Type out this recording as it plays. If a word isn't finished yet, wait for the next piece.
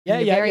Yeah,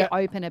 And you're yeah, very yeah.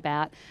 open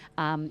about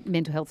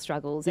mental health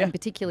struggles Yeah. and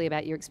particularly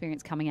about your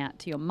experience coming out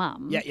to your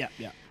mum. Yeah, yeah,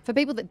 yeah. For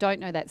people that don't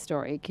know that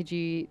story, could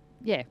you,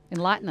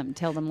 enlighten them,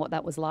 tell them what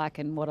that was like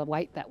and what a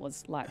weight that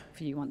was like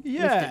for you once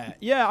Yeah, lifted?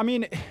 yeah. I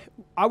mean,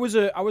 I was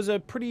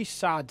a pretty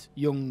sad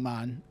young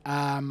man.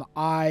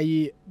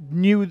 I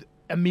knew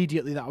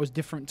immediately that I was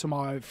different to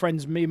my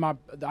friends.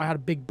 I had a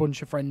big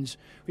bunch of friends.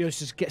 We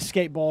used to get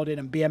skateboarding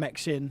and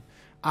BMXing,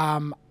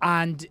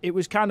 and it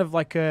was kind of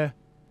like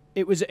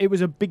it was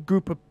a big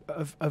group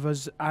of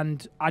us,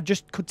 and I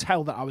just could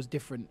tell that I was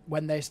different.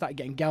 When they started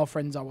getting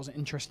girlfriends, I wasn't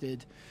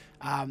interested.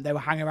 They were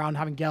hanging around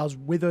having girls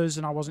with us,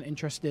 and I wasn't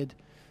interested.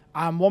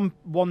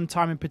 One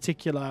time in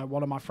particular,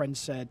 one of my friends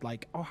said,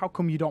 like, "Oh, how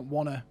come you don't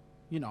want to,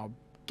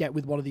 get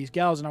with one of these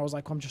girls?" And I was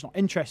like, "I'm just not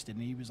interested."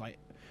 And he was like,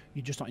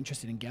 "You're just not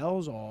interested in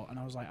girls?" And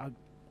I was like,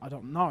 I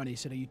don't know. And he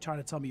said, "Are you trying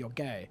to tell me you're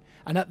gay?"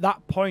 And at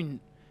that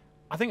point,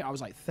 I think I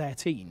was like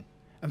 13.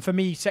 And for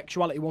me,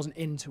 sexuality wasn't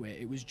into it.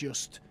 It was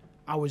just,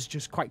 I was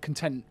just quite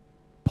content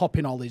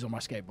popping ollies on my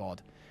skateboard.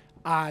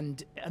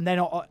 And then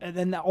all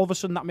of a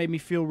sudden that made me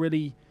feel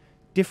really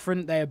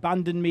different. They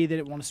abandoned me. They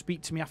didn't want to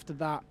speak to me after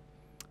that.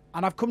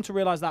 And I've come to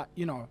realize that,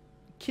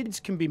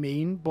 kids can be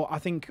mean, but I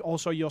think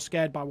also you're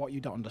scared by what you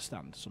don't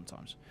understand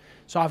sometimes.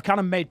 So I've kind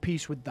of made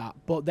peace with that.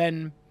 But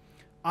then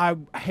I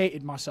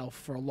hated myself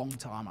for a long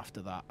time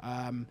after that.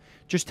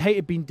 Just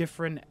hated being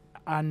different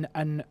and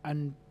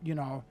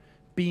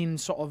being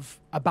sort of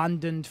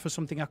abandoned for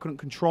something I couldn't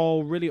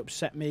control really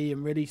upset me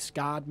and really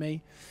scarred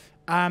me.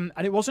 And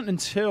it wasn't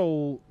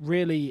until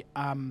really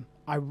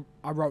I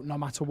wrote No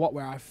Matter What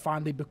where I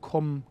finally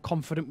become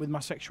confident with my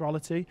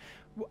sexuality.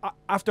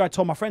 After I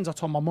told my friends, I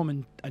told my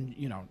mum, and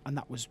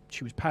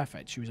she was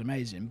perfect. She was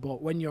amazing.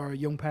 But when you're a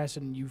young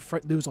person, you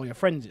lose all your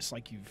friends. It's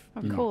like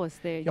Of course,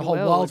 your whole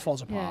world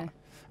falls apart.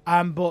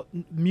 Yeah. But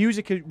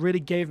music really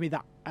gave me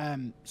that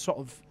sort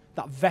of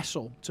that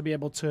vessel to be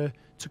able to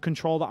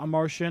control that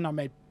emotion. I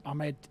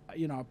made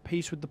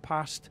peace with the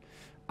past,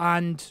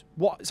 and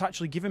what it's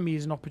actually given me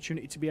is an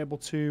opportunity to be able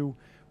to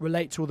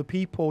relate to other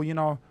people.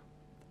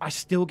 I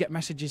still get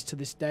messages to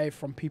this day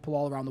from people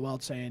all around the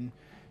world saying,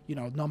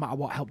 No Matter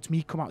What helped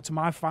me come out to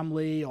my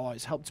family, or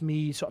it's helped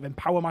me sort of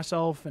empower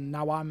myself, and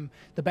now I'm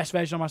the best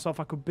version of myself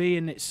I could be.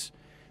 And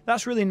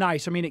that's really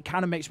nice. I mean, it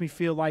kind of makes me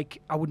feel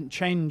like I wouldn't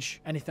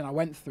change anything I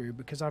went through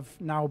because I've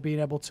now been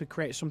able to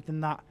create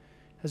something that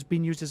has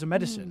been used as a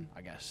medicine,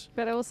 I guess.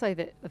 But also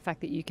the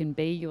fact that you can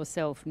be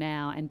yourself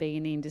now and be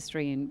in the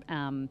industry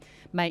and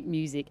make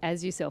music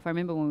as yourself. I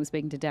remember when we were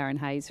speaking to Darren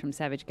Hayes from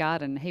Savage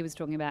Garden, he was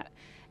talking about,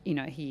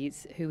 he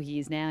is who he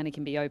is now and he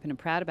can be open and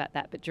proud about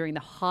that. But during the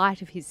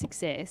height of his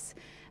success,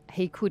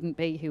 he couldn't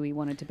be who he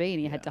wanted to be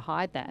and he had to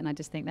hide that. And I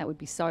just think that would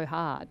be so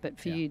hard. But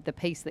for you, the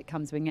peace that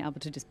comes being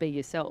able to just be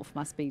yourself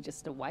must be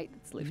just a weight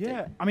that's lifted.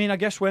 Yeah. I mean, I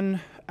guess when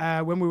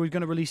we were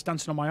going to release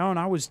Dancing on My Own,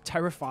 I was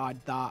terrified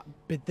that,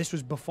 but this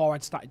was before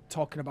I'd started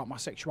talking about my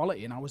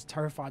sexuality, and I was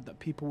terrified that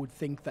people would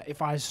think that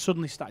if I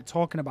suddenly started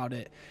talking about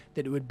it,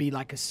 that it would be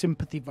like a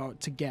sympathy vote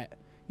to get,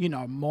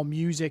 more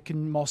music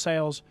and more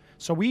sales.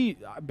 So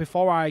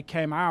before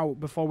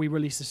we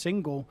released the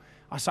single,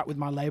 I sat with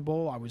my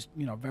label. I was,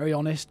 very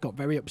honest, got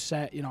very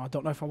upset. I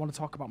don't know if I want to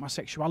talk about my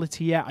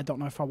sexuality yet. I don't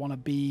know if I want to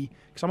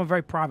because I'm a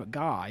very private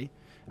guy.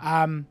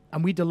 And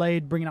we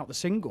delayed bringing out the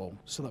single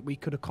so that we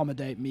could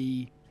accommodate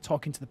me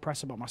talking to the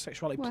press about my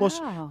sexuality. Wow. Plus,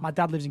 my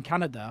dad lives in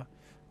Canada.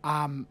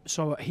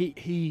 So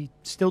he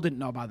still didn't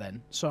know by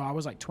then. So I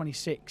was like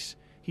 26.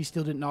 He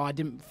still didn't know. I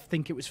didn't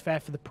think it was fair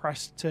for the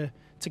press to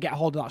get a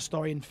hold of that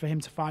story and for him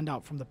to find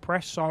out from the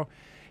press. So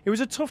it was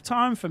a tough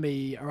time for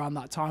me around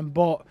that time.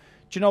 But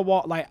do you know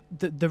what? Like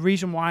the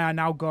reason why I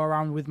now go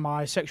around with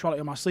my sexuality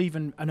on my sleeve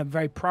and I'm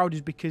very proud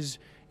is because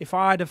if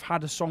I'd have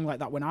had a song like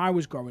that when I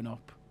was growing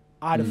up,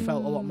 I'd have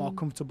felt a lot more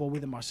comfortable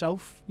within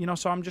myself.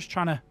 So I'm just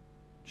trying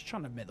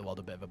to make the world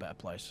a bit of a better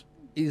place.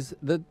 Is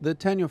the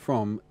town you're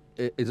from,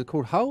 is it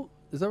called Hull?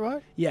 Is that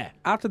right? Yeah.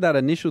 After that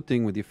initial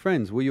thing with your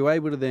friends, were you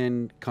able to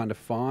then kind of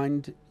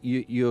find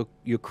your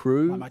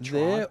crew Like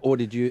there, tribe. or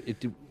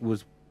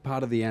was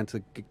part of the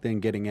answer then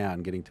getting out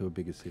and getting to a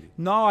bigger city?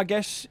 No, I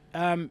guess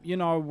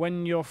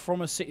when you're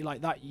from a city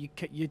like that, you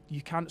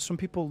can't. Some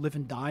people live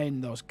and die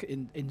in those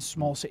in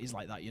small cities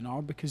like that,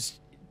 because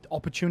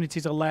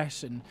opportunities are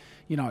less, and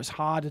it's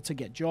harder to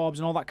get jobs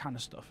and all that kind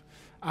of stuff.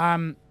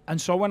 And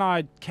so when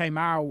I came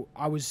out,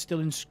 I was still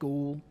in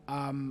school.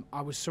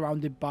 I was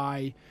surrounded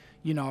by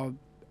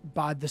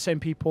by the same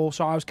people.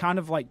 So I was kind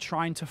of like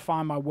trying to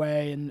find my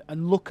way,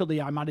 and luckily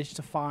I managed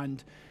to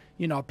find,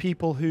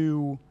 people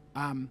who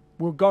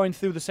were going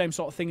through the same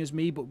sort of thing as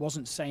me, but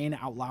wasn't saying it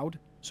out loud.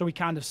 So we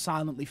kind of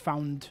silently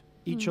found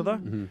each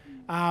other.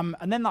 And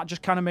then that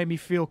just kind of made me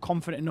feel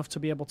confident enough to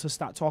be able to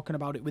start talking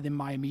about it within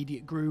my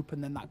immediate group.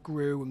 And then that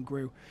grew and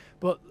grew.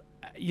 But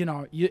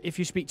if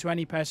you speak to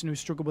any person who's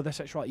struggled with their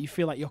sexuality, you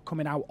feel like you're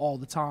coming out all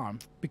the time.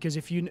 Because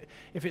if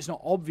it's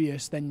not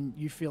obvious, then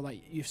you feel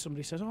like if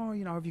somebody says, "Oh,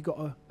 have you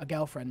got a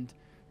girlfriend?"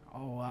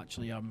 "Oh,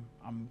 actually, I'm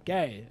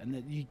gay," and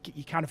then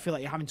you kind of feel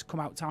like you're having to come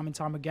out time and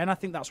time again. I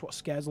think that's what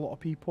scares a lot of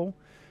people.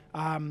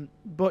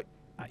 But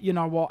you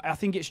know what? I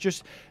think it's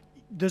just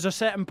there's a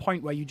certain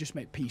point where you just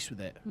make peace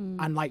with it.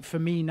 And like for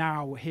me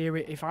now,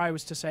 if I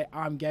was to say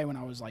I'm gay when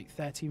I was like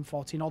 13,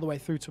 14, all the way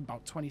through to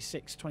about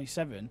 26,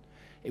 27,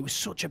 it was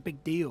such a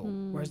big deal.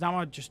 Whereas now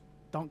I just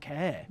don't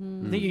care.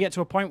 I think you get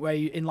to a point where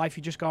in life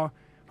you just go, I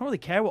don't really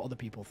care what other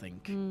people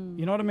think.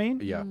 You know what I mean?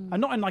 Yeah. And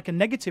not in like a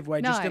negative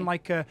way, just No. in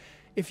like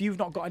if you've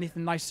not got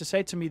anything nice to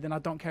say to me, then I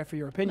don't care for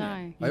your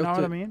opinion. No. You know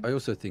what I mean? I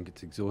also think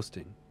it's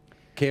exhausting,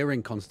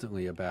 caring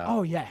constantly about.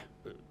 Oh yeah.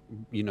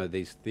 You know,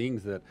 these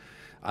things that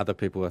other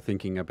people are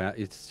thinking about.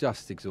 It's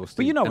just exhausting.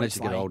 But you know, and it's as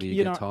you get like, older, you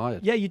you get know,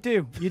 tired. Yeah, you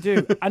do,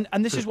 and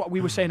this is what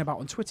we were saying about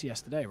on Twitter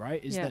yesterday,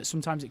 right? Is that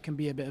sometimes it can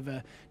be a bit of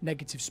a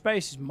negative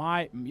space. Is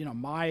my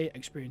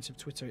experience of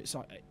Twitter. It's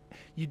like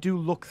you do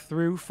look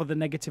through for the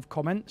negative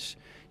comments.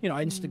 You know,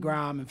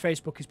 Instagram and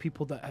Facebook is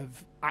people that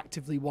have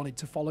actively wanted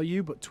to follow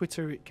you, but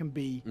Twitter it can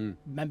be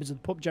members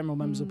of the general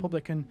members of the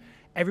public, and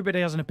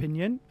everybody has an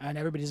opinion and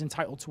everybody's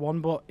entitled to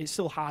one, but it's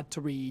still hard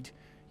to read.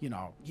 You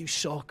know, you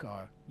suck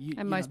or you.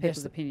 And most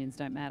people's opinions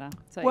don't matter.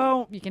 So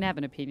well, you can have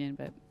an opinion,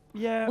 but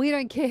yeah, we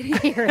don't care to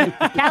hear it.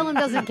 Calum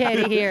doesn't care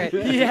to hear it.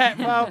 yeah.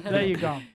 Well, there you go.